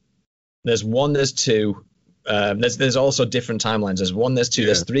go. There's 1, there's 2. There's also different timelines. There's 1, there's 2,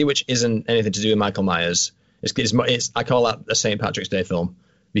 there's 3, which isn't anything to do with Michael Myers. It's I call that a St. Patrick's Day film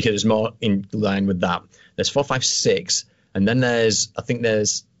because it's more in line with that. There's 4, 5, 6, and then there's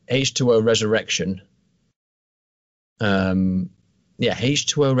H2O Resurrection.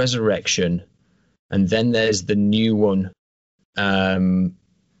 H2O Resurrection, and then there's the new one, and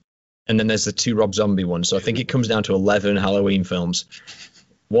then there's the 2 Rob Zombie ones. So I think it comes down to 11 Halloween films.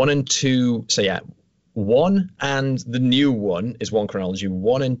 1 and 2. So yeah, 1 and the new one is one chronology.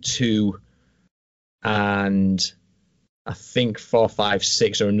 1 and 2, and I think 4, 5,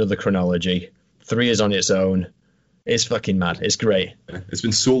 6 are another chronology. 3 is on its own. It's fucking mad. It's great. It's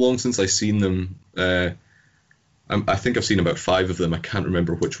been so long since I've seen them. I think I've seen about 5 of them. I can't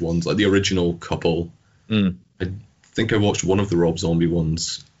remember which ones. Like the original couple. I think I watched one of the Rob Zombie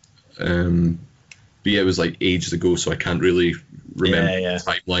ones. But yeah, it was like ages ago, so I can't really remember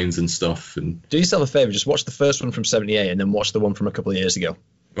timelines and stuff. And do yourself a favor, just watch the first one from '78 and then watch the one from a couple of years ago.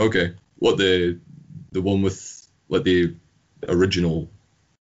 Okay, what the one with like the original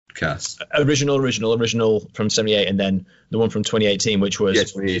cast? Original from '78, and then the one from 2018, which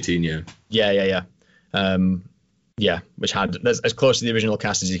was 2018. Which had as close to the original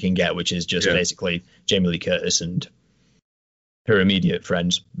cast as you can get, which is just basically Jamie Lee Curtis and her immediate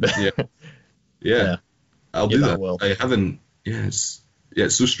friends. Yeah. I'll do that. Well. I haven't. Yeah, it's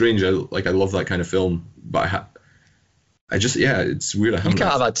so strange. I love that kind of film, but I just it's weird. I haven't. You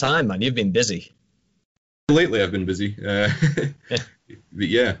can't have had time, man. You've been busy. Lately, I've been busy. But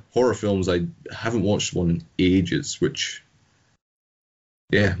yeah, horror films. I haven't watched one in ages, which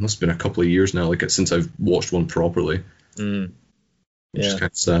must have been a couple of years now. Like since I've watched one properly. Which is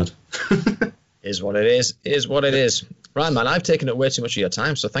kind of sad. Is what it is. Is what it is. Right, man, I've taken up way too much of your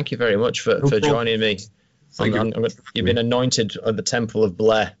time, so thank you very much for joining me. You've been anointed at the Temple of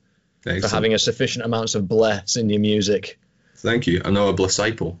Blair for having a sufficient amounts of Blairs in your music. Thank you. I'm now a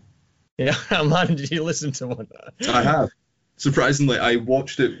Blaisciple. Yeah, man, did you listen to one? I have. Surprisingly, I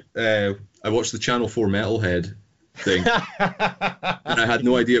watched it. I watched the Channel 4 Metalhead thing, and I had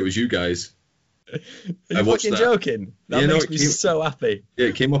no idea it was you guys. Are you fucking joking? That makes me so happy. Yeah,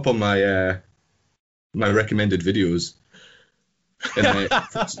 it came up on my recommended videos. And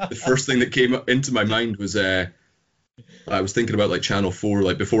the first thing that came into my mind was I was thinking about like Channel 4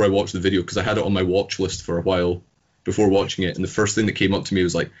 like before I watched the video, because I had it on my watch list for a while before watching it, and the first thing that came up to me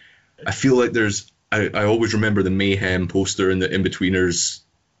was like, I feel like I always remember the Mayhem poster and the Inbetweeners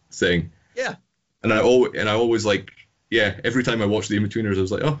thing. Yeah. And I always like every time I watched the Inbetweeners I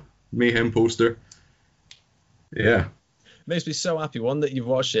was like, oh, Mayhem poster. Yeah. Makes me so happy, one, that you've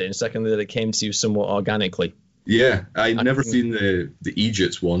watched it, and secondly that it came to you somewhat organically. Yeah, I'd never seen the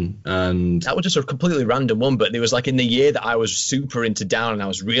Egypts one, and that was just a completely random one, but it was like in the year that I was super into Down, and I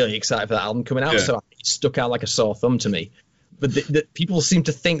was really excited for that album coming out, so it stuck out like a sore thumb to me. But the people seem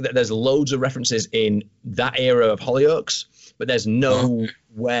to think that there's loads of references in that era of Hollyoaks, but there's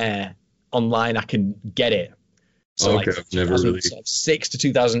nowhere online I can get it. So I've never really. 2006 to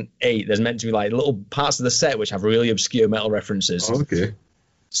 2008, there's meant to be like little parts of the set which have really obscure metal references. Okay.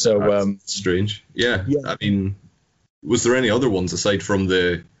 So that's strange. Yeah. I mean, was there any other ones aside from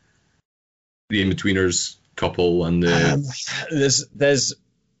the Inbetweeners couple and the? There's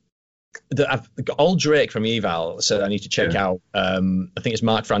Old Drake from Eval said I need to check out. I think it's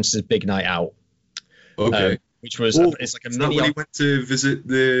Mark Francis's Big Night Out. Okay. Which was it's like a mini. When he went to visit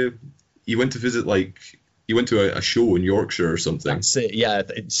he went to a show in Yorkshire or something. That's it, yeah.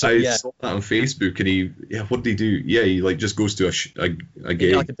 I saw that on Facebook, and what did he do? Yeah, he like just goes to a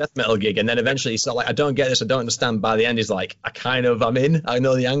gig. Like a death metal gig, and then eventually he's like, I don't get this, I don't understand. By the end, he's like, I'm in, I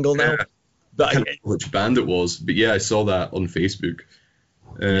know the angle now. But I can't remember which band it was, but yeah, I saw that on Facebook.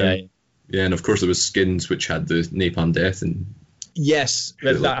 Yeah, and of course there was Skins, which had the Napalm Death and. Yes, I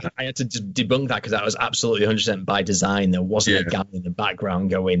had to debunk that because that was absolutely 100% by design. There wasn't a guy in the background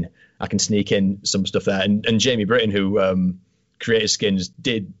going, I can sneak in some stuff there. And Jamie Britton, who created Skins,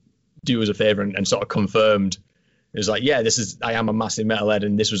 did do us a favour and sort of confirmed. It was like, I am a massive metalhead,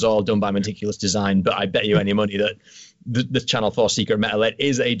 and this was all done by meticulous design, but I bet you any money that the Channel 4 secret metalhead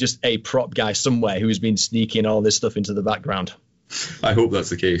is just a prop guy somewhere who's been sneaking all this stuff into the background. I hope that's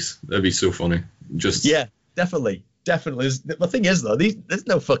the case. That'd be so funny. Yeah, definitely. Definitely. The thing is, though, there's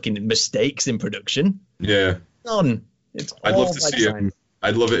no fucking mistakes in production. Yeah. None. I'd love to see him.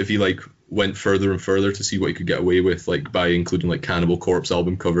 I'd love it if he went further and further to see what he could get away with, by including Cannibal Corpse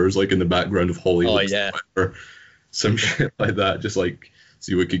album covers, in the background of Hollywood. Oh yeah. Or some shit like that. Just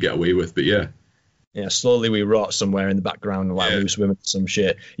see what he could get away with. But yeah. Yeah. Slowly we rot somewhere in the background, loose women, some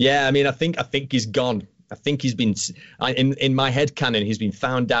shit. Yeah. I mean, I think he's gone. I think he's been in my head canon. He's been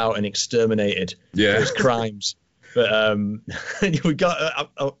found out and exterminated for his crimes. But we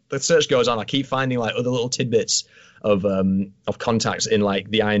got the search goes on. I keep finding like other little tidbits of contacts in like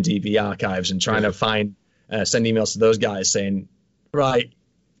the IMDb archives and trying to find send emails to those guys saying, right,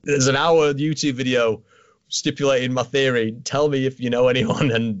 there's an hour YouTube video stipulating my theory. Tell me if you know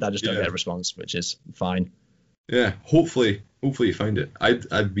anyone, and I just don't get a response, which is fine. Yeah, hopefully you find it.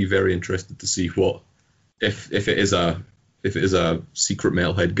 I'd be very interested to see what if it is a secret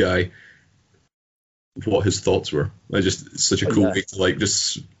metalhead guy, what his thoughts were. It's such a cool way to like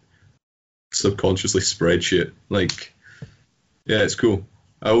just subconsciously spread shit. Like, yeah, it's cool.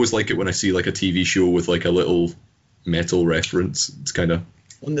 I always like it when I see like a TV show with like a little metal reference. It's kind of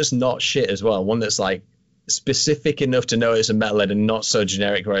one that's not shit as well. One that's like specific enough to know it's a metalhead and not so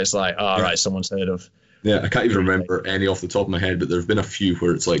generic where it's like, oh, right, someone's heard of. Yeah, I can't even remember any off the top of my head, but there have been a few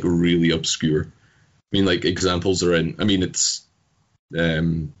where it's like really obscure. I mean, like examples are in. I mean, it's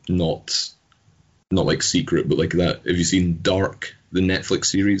not like secret, but like that. Have you seen Dark, the Netflix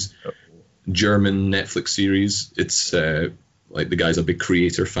series? German Netflix series. It's like the guy's a big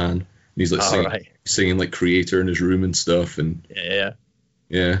Creator fan. And he's like singing like Creator in his room and stuff. And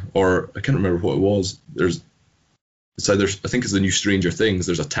yeah. Or I can't remember what it was. I think it's the new Stranger Things.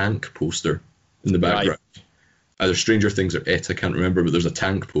 There's a tank poster in the background. Either Stranger Things or It, I can't remember, but there's a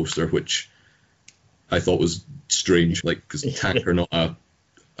tank poster, which I thought was strange, like, because Tank are not a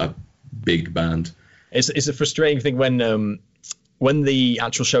big band. It's a frustrating thing when the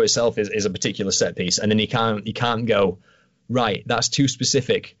actual show itself is a particular set piece, and then you can't go, right, that's too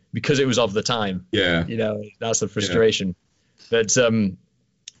specific because it was of the time. Yeah. You know, that's the frustration. Yeah. But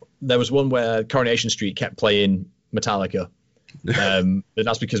there was one where Coronation Street kept playing Metallica. But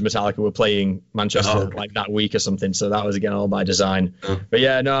that's because Metallica were playing Manchester like that week or something, so that was again all by design. But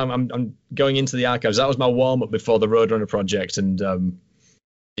yeah, no, I'm going into the archives. That was my warm up before the Roadrunner project, and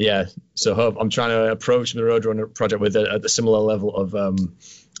so I'm trying to approach the Roadrunner project with a similar level of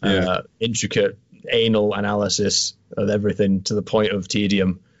intricate anal analysis of everything to the point of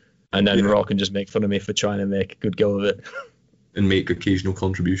tedium, and then Raw can just make fun of me for trying to make a good go of it and make occasional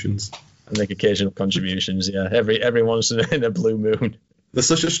contributions. Every once in a blue moon. That's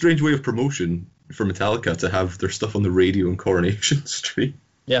such a strange way of promotion for Metallica to have their stuff on the radio in Coronation Street.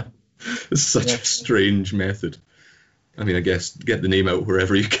 Yeah. It's such a strange method. I mean, I guess get the name out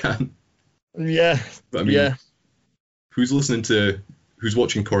wherever you can. Yeah. But I mean, who's watching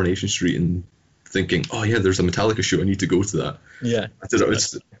Coronation Street and thinking, oh yeah, there's a Metallica show, I need to go to that. Yeah. I don't know,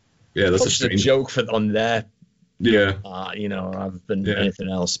 that's a strange joke on their rather than anything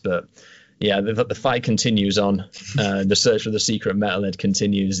else. But yeah, the fight continues on. The search for the secret metalhead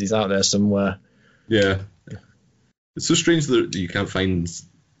continues. He's out there somewhere. Yeah. It's so strange that you can't find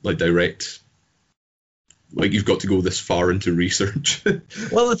like direct, like you've got to go this far into research.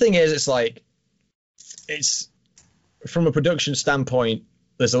 Well, the thing is, it's from a production standpoint,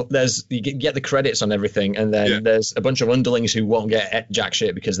 there's you get the credits on everything, and then there's a bunch of underlings who won't get jack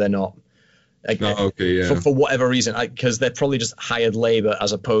shit because they're not. For whatever reason, because they're probably just hired labor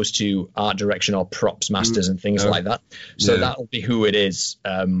as opposed to art direction or props masters and things like that. So that'll be who it is.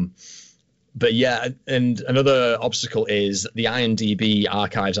 But yeah, and another obstacle is the IMDb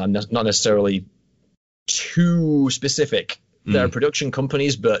archives are not necessarily too specific. They're production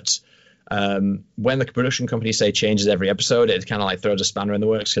companies, but when the production companies say changes every episode, it kind of like throws a spanner in the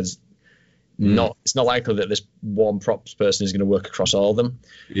works because it's not likely that this one props person is going to work across all of them.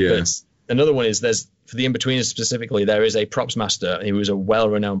 Yeah. But another one is for the in-betweeners specifically, there is a props master who is a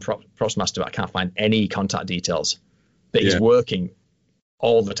well-renowned props master, but I can't find any contact details. But he's working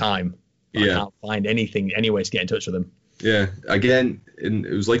all the time. I can't find any way to get in touch with him. Yeah, again,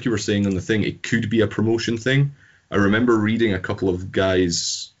 it was like you were saying on the thing, it could be a promotion thing. I remember reading a couple of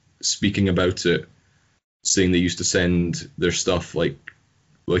guys speaking about it, saying they used to send their stuff, like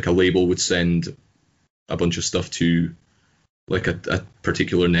a label would send a bunch of stuff to like a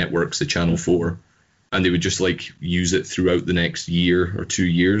particular network, say Channel 4, and they would just like use it throughout the next year or 2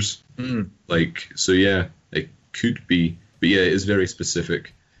 years. Like, so yeah, it could be, but yeah, it is very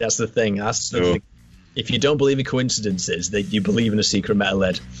specific. That's the thing. The thing. If you don't believe in coincidences, that you believe in a secret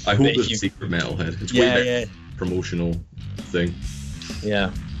metalhead. I hope there's a secret metalhead. It's way better promotional thing.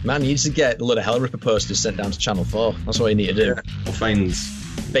 Yeah. Man, you need to get a lot of Hellripper posters sent down to Channel 4. That's what you need to do. Yeah, I'll find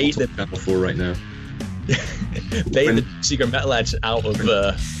Channel 4 right now. The secret metalhead out of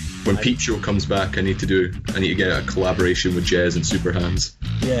when Peep Show comes back, I need to get a collaboration with Jez and Super Hands.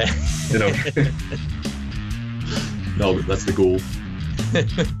 Yeah. You know. No, that's the goal.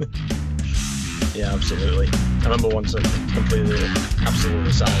 Yeah, absolutely. I remember once completely,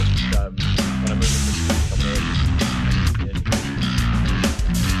 absolutely aside when I moved